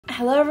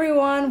Hello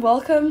everyone,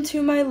 welcome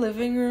to my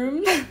living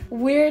room.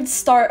 Weird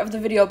start of the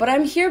video, but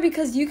I'm here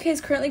because UK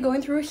is currently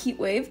going through a heat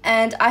wave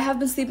and I have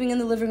been sleeping in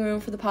the living room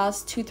for the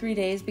past 2-3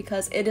 days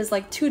because it is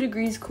like 2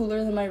 degrees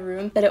cooler than my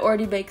room. That it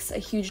already makes a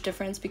huge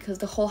difference because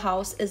the whole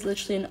house is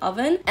literally an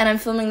oven, and I'm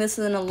filming this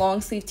in a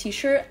long sleeve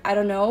t-shirt. I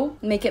don't know,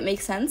 make it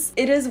make sense.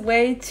 It is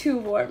way too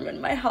warm in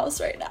my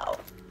house right now.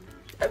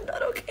 I'm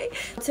not okay.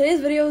 Today's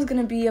video is going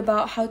to be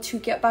about how to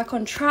get back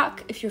on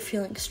track if you're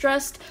feeling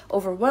stressed,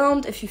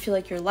 overwhelmed, if you feel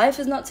like your life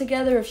is not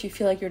together, if you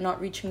feel like you're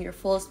not reaching your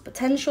fullest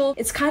potential.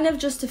 It's kind of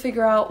just to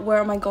figure out where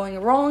am I going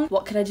wrong,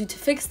 what can I do to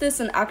fix this,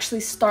 and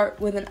actually start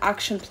with an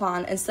action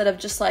plan instead of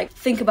just like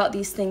think about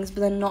these things but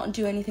then not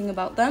do anything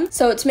about them.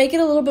 So to make it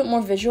a little bit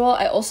more visual,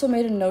 I also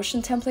made a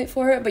Notion template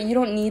for it, but you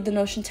don't need the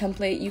Notion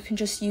template. You can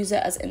just use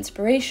it as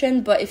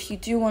inspiration, but if you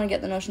do want to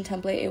get the Notion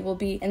template, it will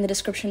be in the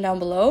description down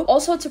below.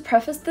 Also, to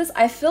preface this,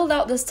 I filled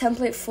out this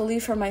template fully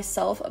for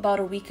myself about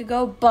a week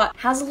ago, but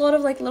has a lot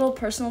of like little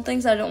personal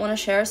things I don't want to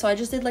share, so I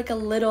just did like a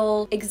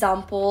little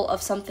example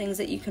of some things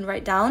that you can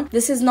write down.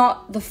 This is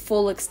not the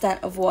full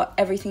extent of what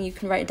everything you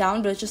can write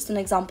down, but it's just an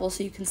example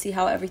so you can see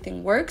how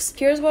everything works.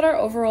 Here's what our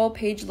overall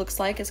page looks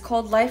like. It's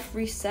called Life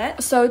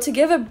Reset. So to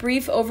give a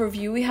brief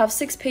overview, we have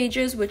 6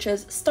 pages, which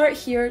is start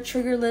here,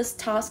 trigger list,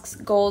 tasks,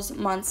 goals,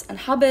 months, and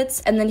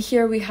habits. And then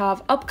here we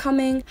have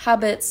upcoming,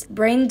 habits,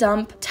 brain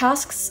dump,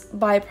 tasks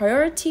by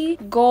priority,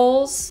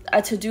 goals,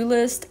 a to-do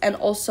list, and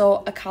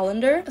also a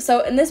calendar.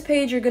 So in this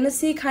page, you're gonna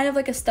see kind of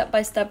like a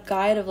step-by-step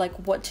guide of like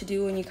what to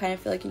do when you kind of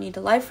feel like you need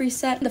a life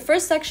reset. The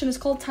first section is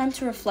called Time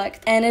to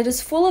Reflect, and it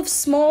is full of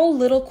small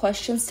little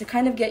questions to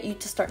kind of get you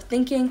to start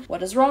thinking,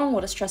 what is wrong?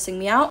 What is stressing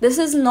me out? This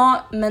is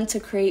not meant to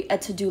create a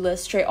to-do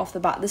list straight off the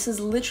bat. This is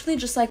literally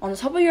just like on the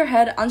top of your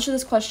head, answer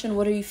this question,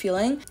 what are you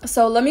feeling?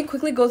 So let me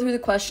quickly go through the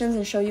questions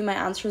and show you my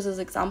answers as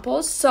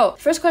examples. So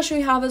first question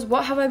we have is,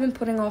 what have I been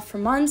putting off for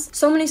months?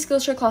 So many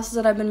Skillshare classes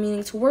that I've been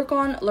meaning to work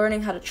on,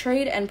 learning how to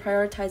trade, and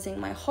prioritizing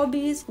my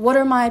hobbies. What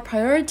are my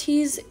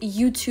priorities?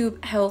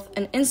 YouTube, health,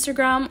 and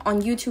Instagram. On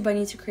YouTube, I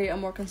need to create a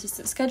more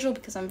consistent schedule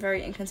because I'm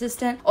very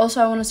inconsistent.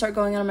 Also, I want to start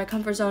going out of my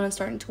comfort zone and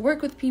starting to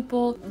work with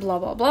people, blah,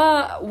 blah,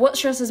 blah. What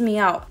stresses me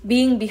out?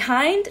 Being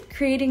behind,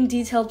 creating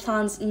detailed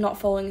plans, not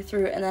following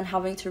through, and then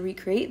having to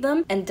recreate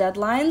them, and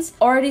deadlines.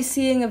 Already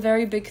seeing a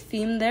very big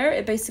theme there.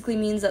 It basically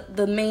means that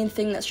the main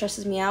thing that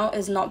stresses me out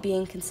is not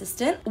being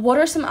consistent. What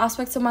are some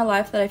aspects of my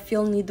life that I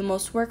feel need the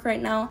most work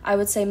right now? I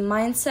would say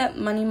mindset,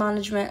 money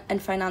management,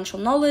 and financial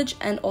knowledge,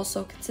 and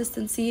also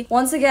consistency.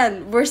 Once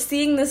again, we're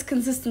seeing this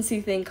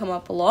consistency thing come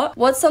up a lot.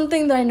 What's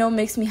something that I know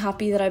makes me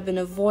happy that I've been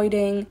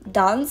avoiding?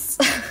 Dance.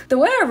 The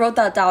way I wrote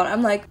that down,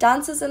 I'm like,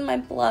 dance is in my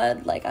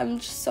blood. Like, I'm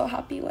just so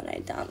happy when I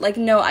dance. Like,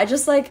 no, I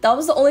just like, that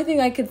was the only thing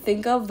I could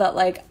think of that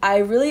like, I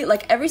really,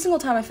 like every single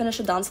time I finish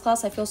a dance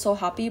class, I feel so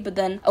happy, but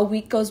then a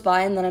week goes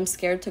by and then I'm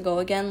scared to go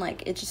again.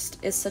 Like, it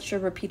just is such a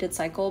repeated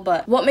cycle.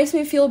 But what makes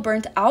me feel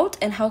burnt out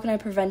and how can I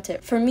prevent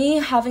it? For me,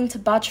 having to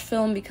batch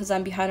film because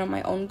I'm behind on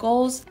my own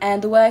goals,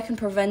 and the way I can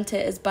prevent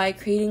it is by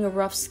creating a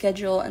rough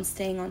schedule and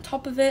staying on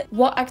top of it.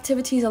 What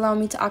activities allow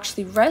me to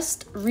actually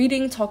rest?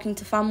 Reading, talking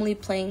to family,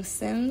 playing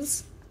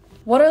Sims.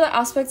 What are the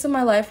aspects of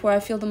my life where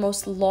I feel the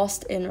most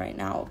lost in right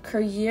now?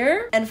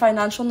 Career and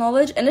financial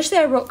knowledge. Initially,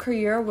 I wrote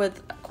career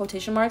with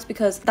quotation marks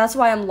because that's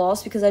why I'm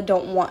lost, because I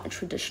don't want a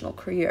traditional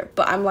career,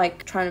 but I'm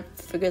like trying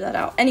to figure that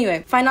out.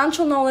 Anyway,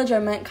 financial knowledge, I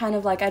meant kind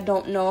of like I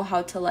don't know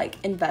how to like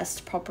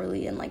invest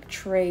properly and like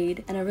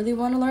trade, and I really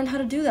want to learn how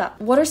to do that.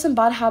 What are some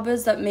bad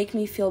habits that make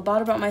me feel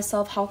bad about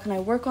myself? How can I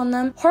work on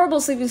them?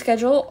 Horrible sleeping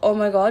schedule. Oh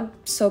my god,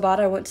 so bad.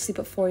 I went to sleep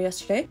at 4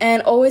 yesterday.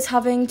 And always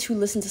having to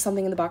listen to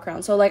something in the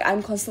background. So like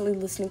I'm constantly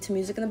listening to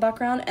music in the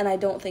background, and I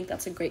don't think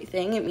that's a great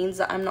thing. It means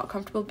that I'm not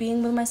comfortable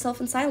being with myself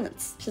in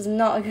silence, which is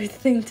not a good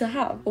thing to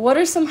have. What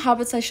are some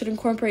habits I should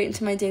incorporate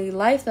into my daily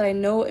life that I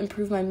know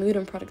improve my mood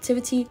and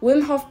productivity?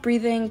 Wim Hof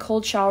breathing,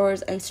 cold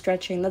showers, and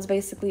stretching. That's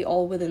basically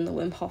all within the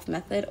Wim Hof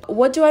method.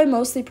 What do I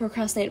mostly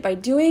procrastinate by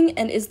doing,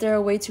 and is there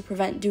a way to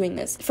prevent doing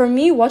this? For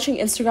me, watching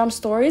Instagram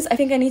stories, I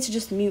think I need to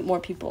just mute more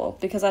people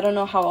because I don't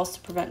know how else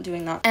to prevent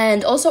doing that.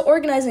 And also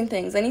organizing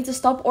things. I need to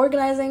stop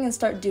organizing and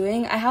start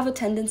doing. I have a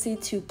tendency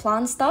to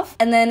plan stuff,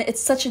 and then it's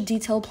such a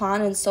detailed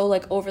plan and so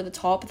like over the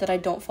top that I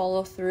don't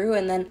follow through,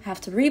 and then have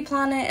to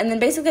replan it, and then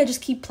basically I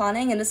just keep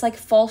planning, and it's like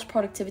false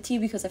productivity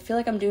because I feel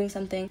like I'm doing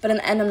something, but in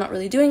the end I'm not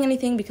really doing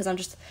anything because I'm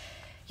just,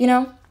 you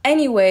know.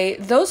 Anyway,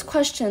 those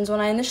questions, when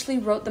I initially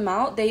wrote them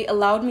out, they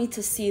allowed me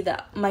to see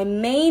that my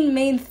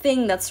main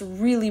thing that's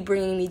really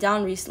bringing me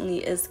down recently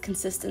is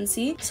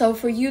consistency. So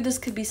for you, this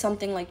could be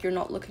something like you're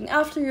not looking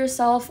after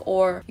yourself,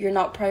 or you're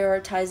not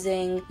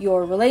prioritizing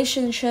your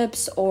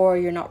relationships, or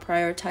you're not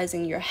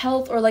prioritizing your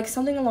health, or like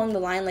something along the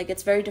line. Like,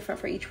 it's very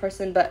different for each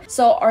person. But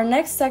so our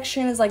next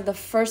section is like the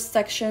first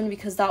section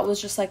because that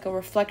was just like a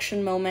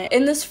reflection moment.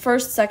 In this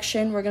first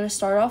section, we're going to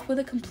start off with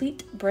a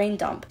complete brain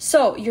dump.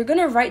 So you're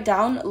going to write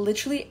down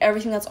literally basically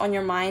everything that's on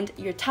your mind,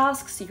 your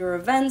tasks, your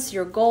events,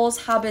 your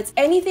goals, habits,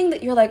 anything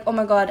that you're like, oh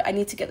my god, I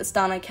need to get this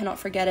done, I cannot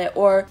forget it,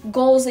 or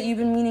goals that you've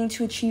been meaning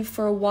to achieve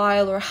for a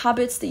while, or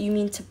habits that you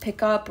mean to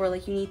pick up, or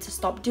like you need to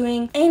stop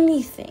doing,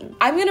 anything.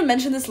 I'm gonna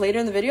mention this later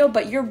in the video,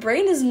 but your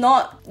brain is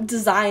not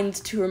designed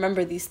to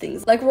remember these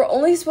things. Like, we're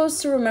only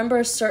supposed to remember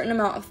a certain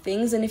amount of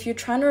things, and if you're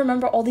trying to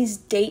remember all these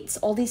dates,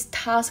 all these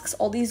tasks,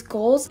 all these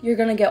goals, you're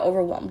gonna get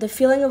overwhelmed. The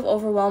feeling of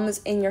overwhelm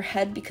is in your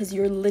head because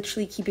you're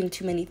literally keeping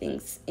too many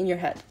things in your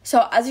head.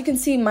 So as you can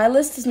see, my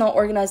list is not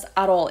organized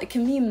at all. It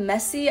can be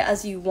messy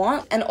as you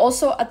want, and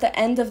also at the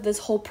end of this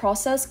whole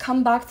process,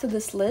 come back to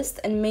this list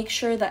and make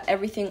sure that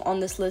everything on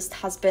this list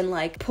has been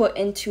like put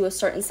into a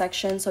certain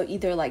section. So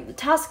either like the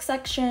task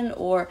section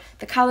or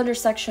the calendar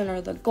section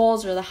or the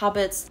goals or the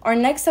habits. Our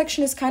next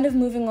section is kind of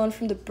moving on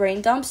from the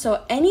brain dump.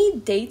 So any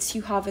dates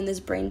you have in this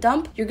brain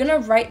dump, you're gonna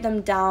write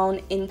them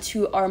down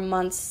into our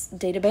months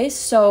database.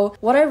 So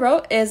what I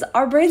wrote is,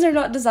 our brains are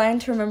not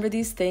designed to remember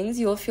these things.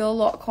 You'll feel a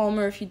lot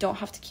calmer if you don't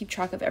have to keep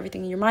track of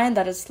everything in your mind.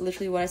 That is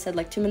literally what I said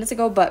like 2 minutes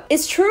ago, but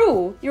it's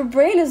true. Your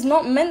brain is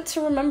not meant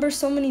to remember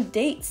so many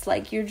dates.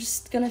 Like, you're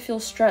just gonna feel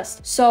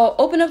stressed. So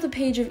open up the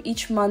page of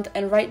each month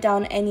and write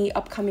down any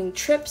upcoming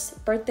trips,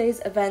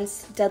 birthdays,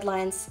 events,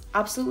 deadlines,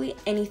 absolutely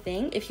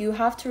anything. If you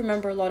have to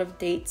remember a lot of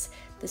dates,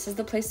 this is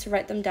the place to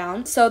write them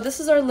down. So this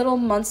is our little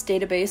months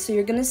database. So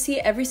you're gonna see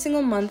every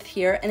single month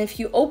here. And if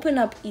you open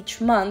up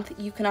each month,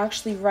 you can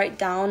actually write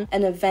down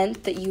an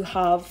event that you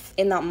have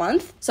in that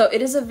month. So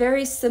it is a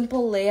very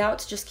simple layout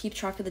to just keep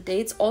track of the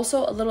dates.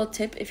 Also, a little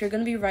tip, if you're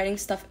gonna be writing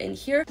stuff in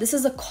here, this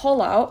is a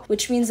call out,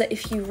 which means that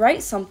if you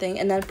write something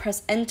and then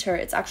press enter,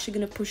 it's actually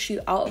gonna push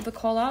you out of the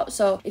call out.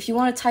 So if you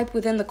wanna type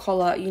within the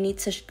call out, you need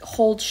to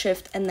hold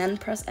shift and then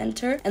press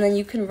enter, and then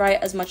you can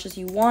write as much as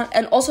you want.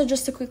 And also,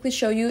 just to quickly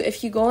show you,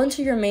 if you go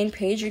into your main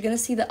page, you're gonna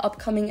see the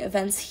upcoming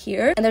events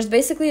here, and there's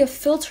basically a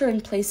filter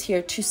in place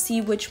here to see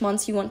which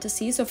months you want to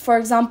see. So for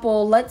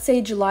example, let's say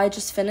July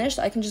just finished,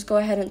 I can just go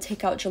ahead and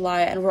take out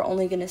July, and we're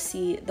only gonna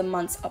see the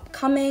months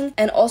upcoming.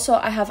 And also,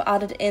 I have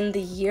added in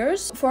the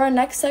years. For our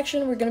next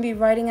section, we're gonna be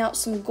writing out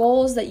some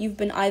goals that you've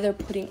been either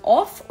putting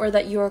off or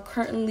that you're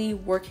currently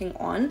working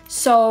on.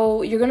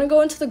 So you're gonna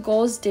go into the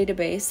goals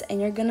database and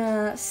you're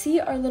gonna see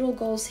our little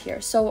goals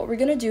here. So what we're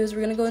gonna do is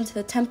we're gonna go into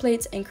the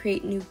templates and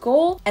create new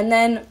goal, and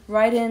then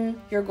write in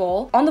your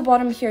goal. On the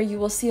bottom here, you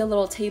will see a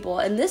little table,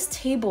 and this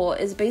table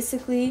is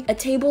basically a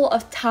table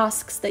of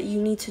tasks that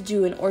you need to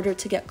do in order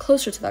to get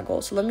closer to that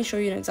goal. So let me show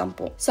you an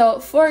example. So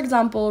for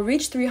example,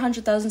 reach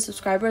 300,000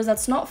 subscribers.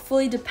 That's not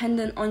fully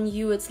dependent on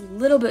you. It's a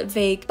little bit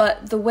vague,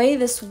 but the way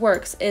this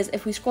works is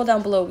if we scroll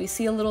down below, we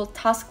see a little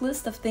task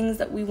list of things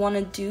that we want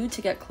to do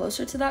to get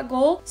closer to that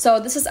goal. So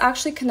this is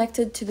actually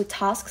connected to the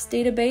tasks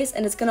database,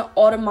 and it's going to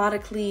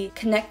automatically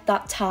connect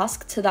that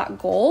task to that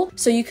goal.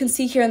 So you can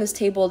see here in this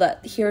table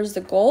that here's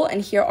the goal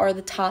and here are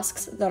the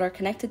tasks that are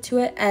connected to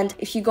it. And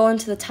if you go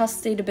into the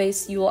tasks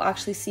database, you will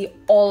actually see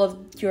all of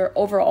your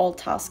overall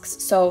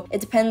tasks. So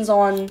it depends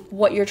on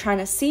what you're trying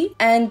to see.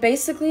 And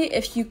basically,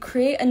 if you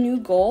create a new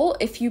goal,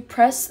 if you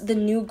press the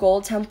new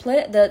goal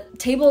template, the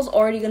table is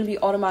already going to be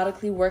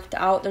automatically worked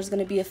out. There's going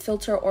to be a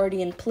filter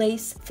already in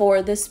place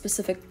for this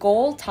specific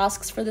goal,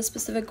 tasks for this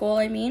specific goal,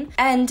 I mean.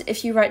 And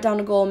if you write down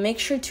a goal, make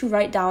sure to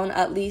write down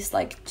at least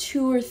like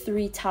 2 or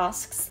 3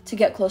 tasks to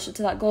get closer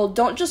to that goal.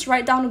 Don't just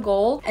write down a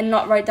goal and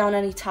not write down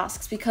any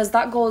tasks, because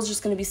that goal is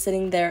just going to be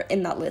sitting there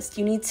in that list.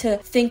 You need to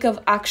think of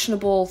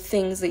actionable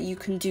things that you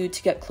can do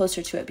to get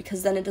closer to it,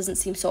 because then it doesn't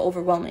seem so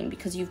overwhelming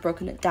because you've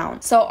broken it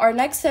down. So our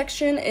next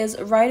section is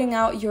writing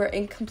out your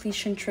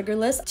incompletion trigger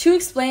list. To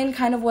explain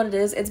kind of what it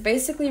is, it's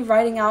basically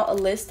writing out a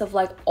list of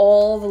like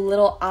all the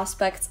little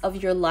aspects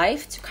of your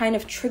life to kind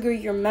of trigger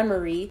your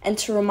memory and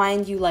to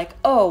remind you like,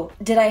 oh,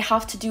 did I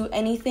have to do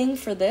anything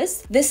for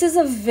this? This is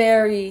a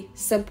very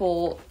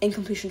simple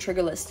incompletion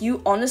trigger list.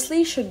 You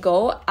honestly should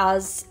go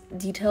as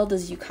detailed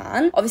as you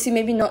can. Obviously,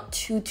 maybe not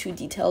too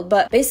detailed,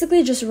 but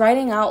basically just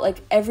writing out like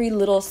every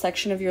little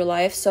section of your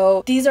life.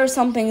 So these are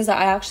some things that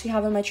I actually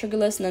have in my trigger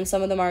list, and then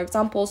some of them are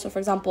examples. So for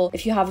example,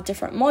 if you have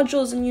different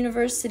modules in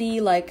university,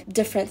 like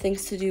different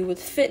things to do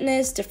with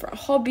fitness, different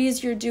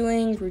hobbies you're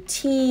doing,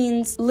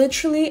 routines,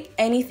 literally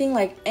anything,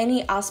 like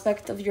any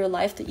aspect of your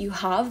life that you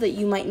have that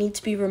you might need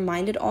to be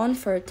reminded on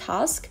for a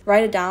task,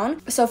 write it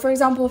down. So for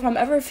example, if I'm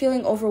ever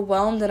feeling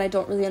overwhelmed and I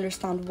don't really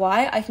understand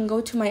why, I can go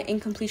to my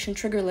incompletion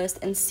trigger list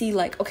and see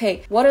like,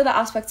 okay, what are the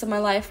aspects of my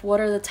life? What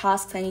are the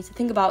tasks I need to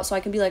think about? So I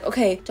can be like,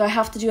 okay, do I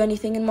have to do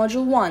anything in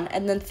module 1?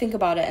 And then think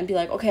about it and be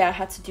like, okay, I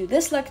had to do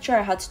this lecture,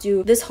 I had to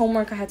do this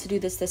homework, I had to do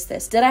this.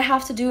 Did I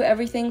have to do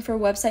everything for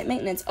website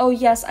maintenance? Oh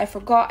yes, I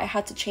forgot, I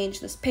had to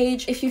change this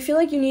page. If you feel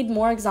like you need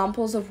more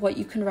examples of what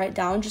you can write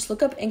down, just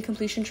look up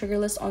incompletion trigger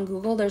list on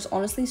Google. There's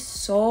honestly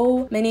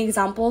so many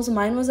examples.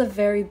 Mine was a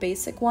very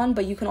basic one,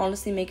 but you can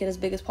honestly make it as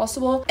big as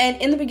possible.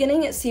 And in the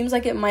beginning, it seems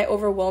like it might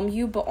overwhelm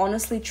you, but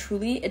honestly,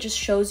 truly, it just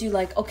shows you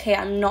like, okay,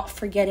 I'm not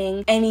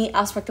forgetting any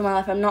aspect of my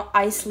life. I'm not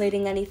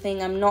isolating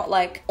anything. I'm not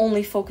like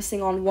only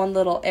focusing on one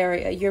little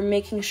area. You're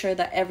making sure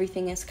that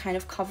everything is kind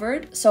of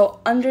covered. So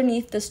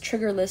underneath this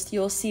trigger list,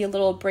 you'll see a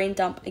little brain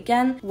dump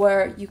again,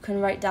 where you can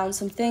write down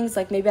some things.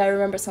 Like maybe I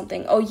remember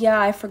something. Oh yeah,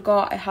 I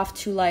forgot I have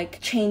to like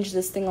change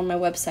this thing on my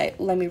website.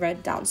 Let me write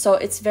it down. So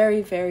it's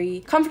very,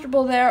 very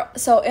comfortable there.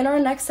 So in our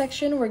next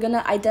section, we're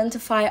gonna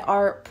identify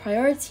our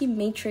priority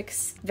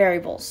matrix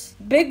variables.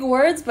 Big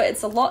words, but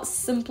it's a lot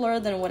simpler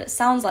than what it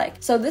sounds like.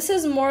 So this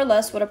is more or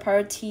less what a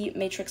priority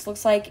matrix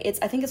looks like.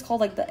 I think it's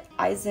called like the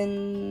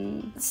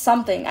Eisen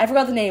something. I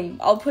forgot the name.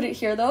 I'll put it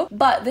here though.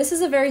 But this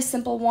is a very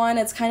simple one.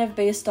 It's kind of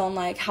based on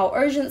like how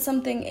urgent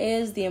something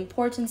is, the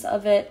importance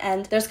of it,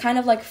 and there's kind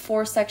of like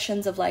 4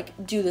 sections of like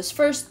do this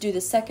first, do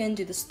this second,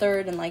 do this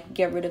third, and like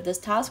get rid of this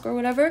task or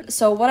whatever.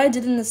 So what I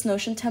did in this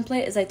Notion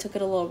template is I took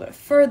it a little bit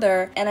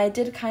further and I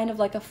did kind of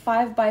like a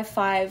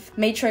 5x5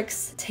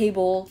 matrix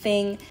table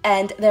thing,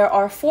 and there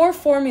are 4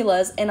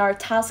 formulas in our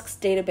tasks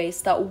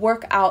database that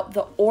work out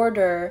the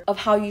order of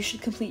how you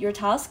should complete your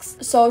tasks.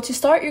 So to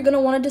start, you're going to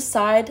want to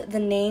decide the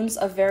names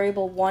of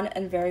variable 1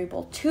 and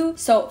variable 2.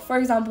 So for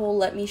example,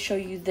 let me show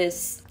you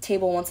this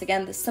table once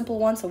again, this simple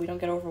one, so we don't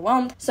get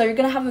overwhelmed. So you're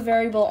going to have a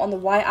variable on the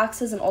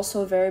y-axis and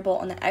also a variable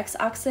on the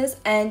x-axis,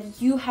 and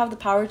you have the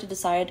power to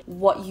decide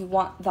what you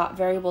want that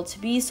variable to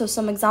be. So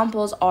some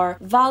examples are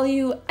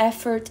value,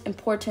 effort,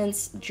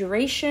 importance,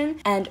 duration,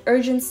 and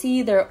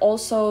urgency. There are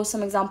also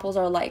some examples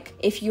are like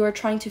if you are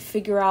trying to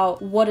figure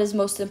out what is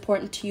most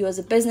important to you as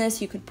a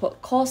business, you could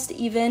put cost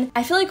even.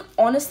 I feel like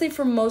honestly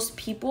for most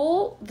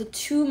people, the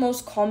 2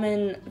 most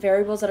common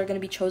variables that are going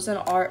to be chosen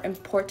are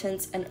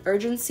importance and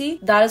urgency.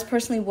 That is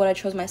personally what I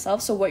chose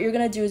myself. So what you're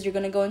going to do is you're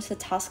going to go into the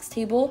tasks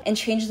table and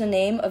change the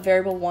name of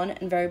variable 1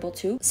 and variable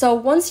 2. So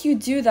once you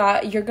do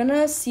that, you're going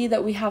to see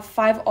that we have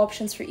 5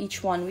 options for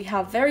each one. We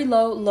have very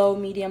low, low,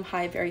 medium,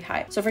 high, very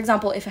high. So for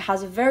example, if it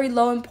has a very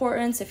low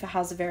importance, if it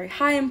has a very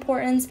high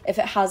importance, if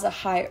it has a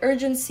high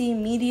urgency,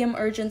 medium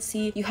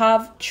urgency, you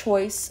have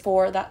choice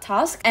for that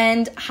task.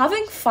 And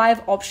having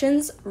 5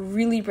 options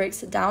really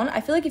breaks it down.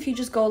 I feel like if you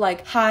just go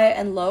like high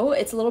and low,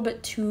 it's a little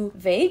bit too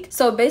vague.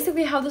 So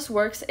basically how this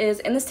works is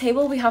in this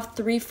table, we have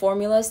 3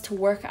 formulas to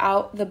work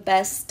out the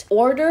best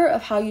order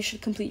of how you should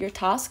complete your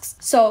tasks.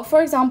 So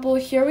for example,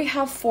 here we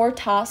have 4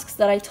 tasks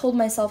that I told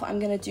myself I'm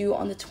going to do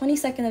on the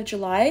 22nd of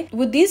July.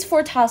 With these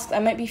 4 tasks, I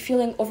might be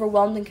feeling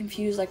overwhelmed and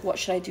confused, like what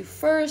should I do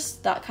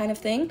first, that kind of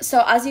thing.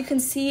 So as you can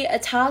see, a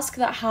task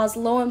that has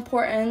low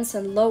importance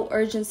and low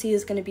urgency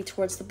is going to be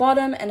towards the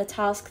bottom, and a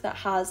task that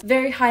has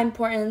very high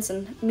importance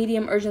and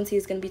medium urgency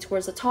is going to be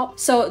towards the top.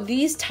 So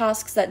these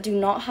tasks that do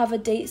not have a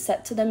date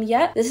set to them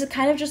yet, this is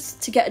kind of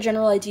just to get a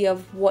general idea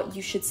of what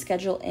you should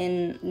schedule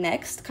in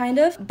next, kind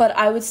of, but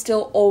I would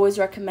still always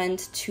recommend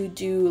to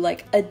do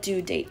like a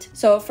due date.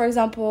 So for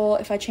example,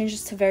 if I change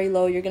this to very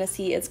low, you're going to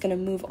see it's going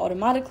to move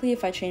automatically.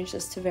 If I change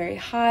this to very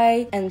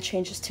high and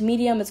change this to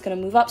medium, it's going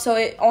to move up. So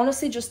it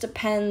honestly just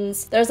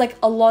depends. There's like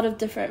a lot of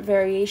different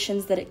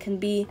variations that it can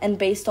be, and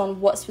based on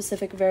what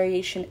specific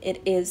variation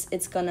it is,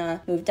 it's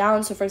gonna move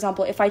down. So for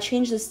example, if I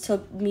change this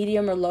to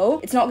medium or low,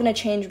 it's not going to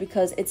change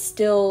because it's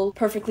still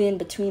perfectly in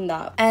between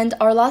that. And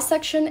our last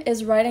section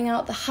is writing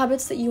out the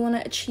habits that you want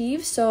to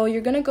achieve. So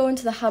you're going to go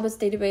into the habits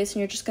database and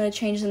you're just going to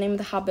change the name of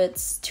the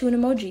habits to an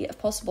emoji if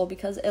possible,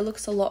 because it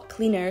looks a lot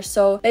cleaner.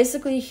 So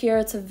basically here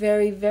it's a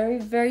very, very,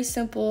 very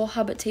simple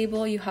habit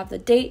table. You have the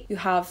date, you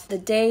have the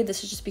day.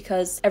 This is just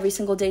because every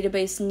single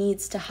database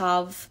needs to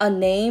have a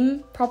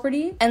name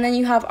property. And then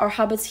you have our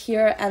habits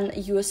here and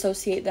you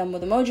associate them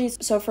with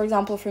emojis. So for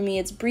example, for me,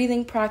 it's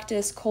breathing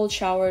practice, cold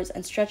showers,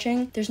 and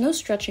stretching. There's no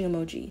stretching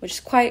emoji, which is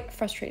quite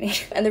frustrating.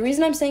 And the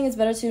reason I'm saying it's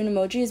better to do an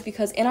emoji is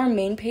because in our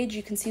main page,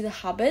 you can see the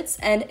habits,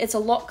 and it's a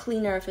lot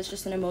cleaner if it's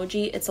just an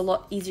emoji. It's a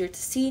lot easier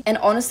to see. And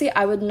honestly,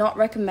 I would not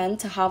recommend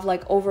to have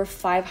like over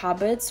 5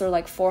 habits or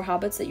like 4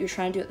 habits that you're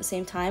trying to do at the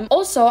same time.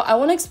 Also, I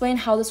want to explain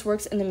how this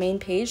works in the main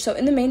page. So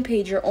in the main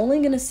page, you're only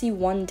going to see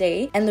one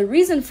day. And the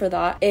reason for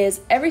that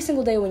is every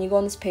single day when you go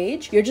on this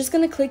page, you're just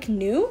going to click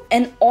new,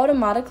 and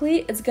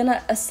automatically it's going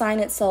to assign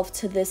itself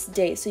to this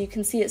day. So you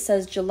can see it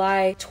says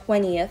July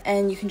 20th,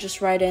 and you can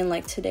just write in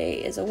like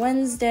today is a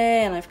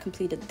Wednesday and I've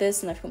completed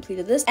this and I've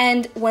completed this.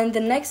 And when the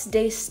next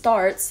day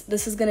starts,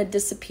 this is going to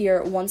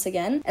disappear once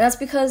again. And that's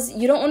because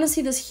you don't want to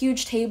see this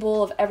huge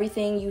table of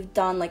everything you've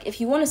done. Like if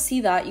you want to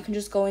see that, you can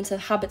just go into the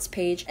habits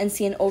page and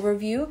see an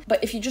overview.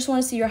 But if you just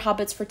want to see your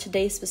habits for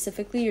today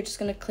specifically, you're just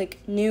going to click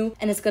new,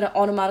 and it's going to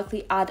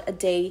automatically add a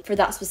day for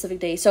that specific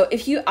day. So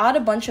if you add a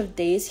bunch of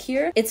days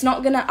here, it's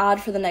not going to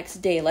add for the next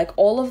day. Like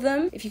all of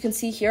them, if you can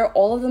see here,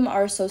 all of them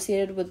are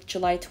associated with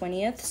July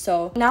 20th.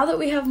 So now that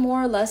we have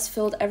more or less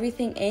filled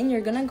everything in,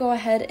 you're going to go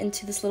ahead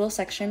into this little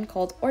section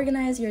called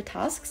organize your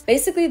tasks.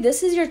 Basically,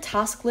 this is is your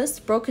task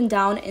list broken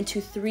down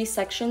into 3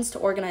 sections to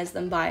organize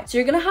them by. So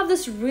you're gonna have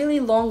this really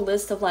long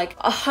list of like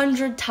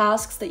 100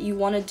 tasks that you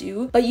want to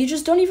do, but you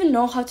just don't even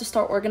know how to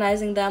start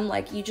organizing them.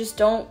 Like you just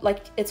don't,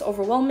 like, it's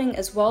overwhelming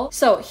as well.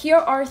 So here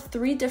are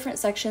 3 different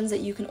sections that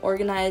you can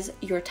organize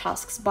your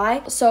tasks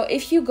by. So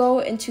if you go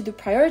into the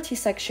priority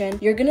section,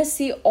 you're gonna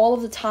see all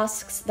of the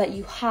tasks that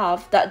you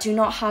have that do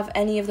not have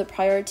any of the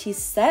priorities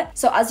set.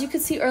 So as you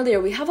could see earlier,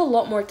 we have a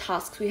lot more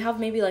tasks. We have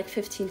maybe like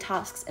 15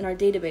 tasks in our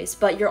database,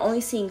 but you're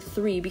only seeing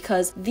 3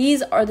 because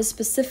these are the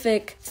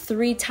specific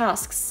 3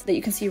 tasks that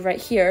you can see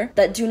right here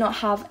that do not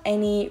have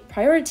any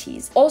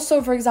priorities.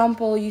 Also, for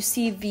example, you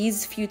see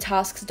these few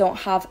tasks don't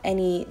have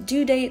any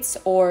due dates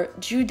or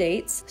due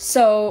dates,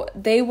 so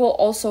they will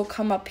also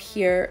come up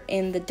here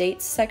in the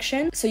dates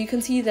section. So you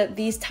can see that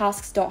these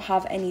tasks don't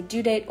have any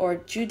due date or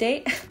due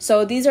date.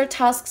 So these are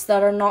tasks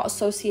that are not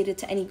associated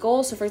to any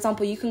goal. So for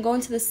example, you can go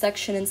into this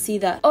section and see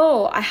that,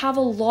 oh, I have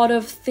a lot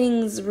of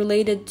things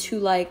related to,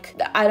 like,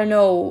 I don't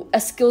know, a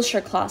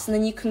Skillshare class, and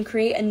then you can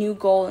create a new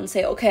goal and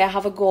say, okay, I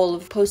have a goal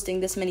of posting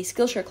this many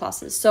Skillshare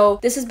classes. So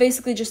this is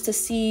basically just to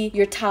see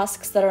your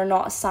tasks that are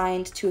not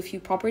assigned to a few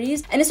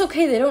properties. And it's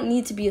okay, they don't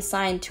need to be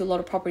assigned to a lot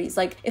of properties.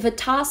 Like if a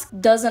task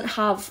doesn't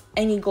have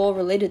any goal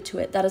related to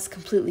it, that is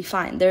completely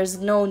fine. There's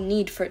no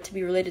need for it to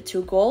be related to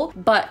a goal.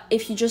 But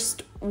if you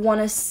just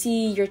want to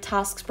see your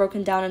tasks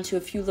broken down into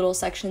a few little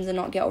sections and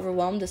not get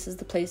overwhelmed, this is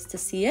the place to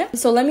see it.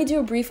 So let me do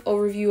a brief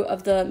overview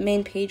of the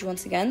main page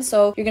once again.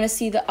 So you're going to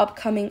see the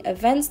upcoming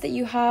events that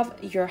you have,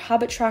 your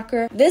habit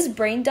tracker. This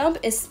brain dump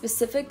is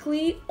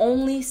specifically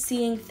only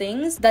seeing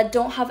things that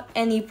don't have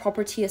any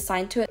property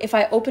assigned to it. If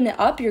I open it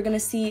up, you're going to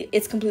see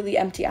it's completely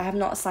empty. I have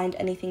not assigned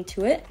anything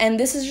to it. And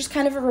this is just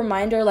kind of a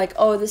reminder, like,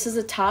 oh, this is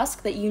a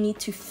task that you need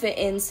to fit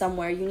in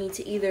somewhere. You need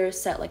to either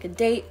set like a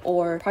date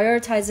or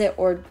prioritize it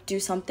or do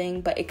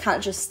something, but it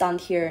can't just stand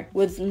here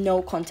with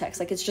no context.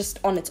 Like it's just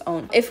on its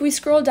own. If we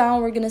scroll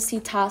down, we're gonna see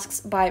tasks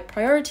by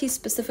priority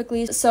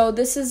specifically. So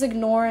this is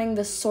ignoring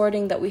the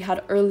sorting that we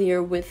had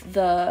earlier with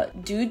the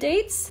due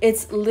dates.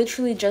 It's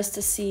literally just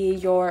to see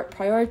your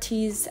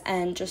priorities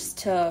and just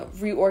to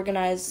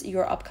reorganize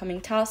your upcoming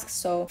tasks.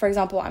 So for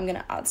example, I'm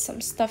gonna add some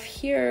stuff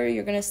here.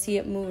 You're gonna see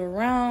it move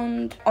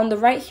around. On the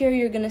right here,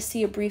 you're gonna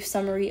see a brief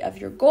summary of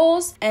your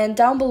goals. And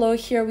down below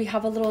here, we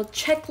have a little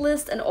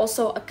checklist and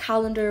also a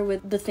calendar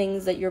with the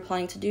things that you're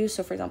planning to do.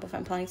 So for example, if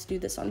I'm planning to do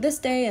this on this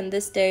day and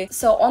this day.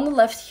 So on the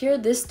left here,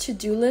 this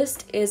to-do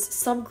list is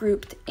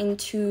subgrouped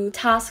into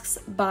tasks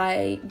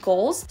by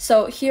goals.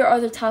 So here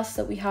are the tasks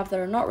that we have that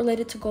are not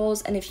related to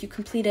goals, and if you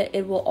complete it,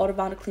 it will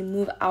automatically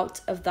move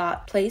out of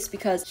that place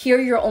because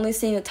here you're only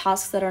seeing the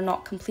tasks that are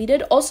not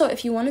completed. Also,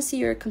 if you want to see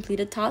your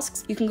completed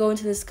tasks, you can go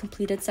into this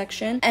completed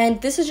section,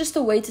 and this is just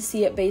a way to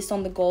see it based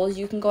on the goals.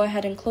 You can go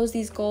ahead and close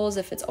these goals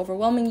if it's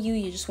overwhelming you.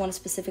 You just want to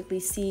specifically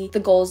see the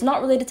goals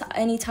not related to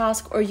any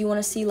task, or you want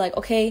to see like,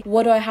 okay,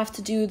 what do I have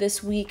to do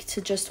this week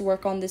to just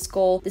work on this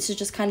goal? This is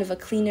just kind of a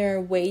cleaner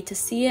way to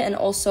see it, and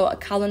also a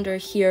calendar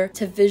here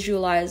to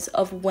visualize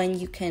of when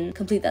you can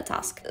complete that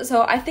task.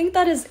 So I think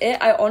that is it.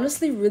 I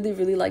honestly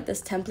really like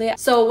this template.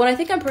 So what I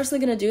think I'm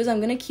personally going to do is I'm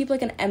going to keep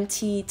like an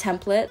empty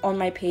template on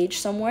my page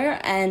somewhere,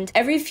 and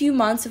every few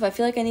months, if I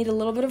feel like I need a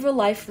little bit of a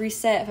life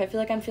reset, if I feel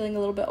like I'm feeling a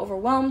little bit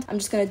overwhelmed, I'm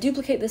just going to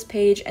duplicate this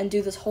page and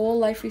do this whole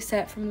life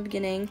reset from the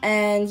beginning.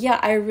 And yeah,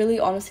 I really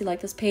honestly like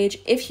this page.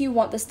 If you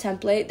want this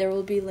template, there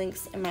will be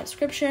links in my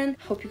description.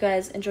 Hope you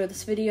guys enjoyed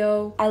this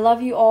video. I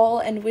love you all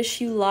and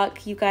wish you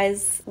luck. You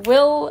guys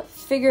will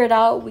figure it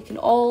out. We can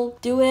all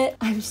do it.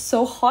 I'm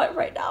so hot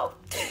right now.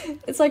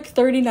 It's like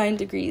 39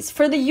 degrees.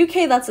 For the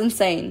UK, that's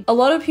insane. A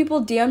lot of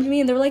people DM'd me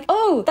and they were like,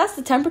 oh, that's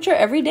the temperature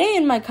every day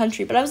in my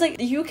country. But I was like,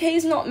 the UK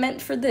is not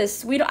meant for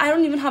this. I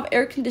don't even have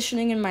air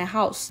conditioning in my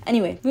house.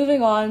 Anyway,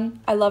 moving on.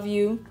 I love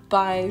you.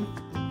 Bye.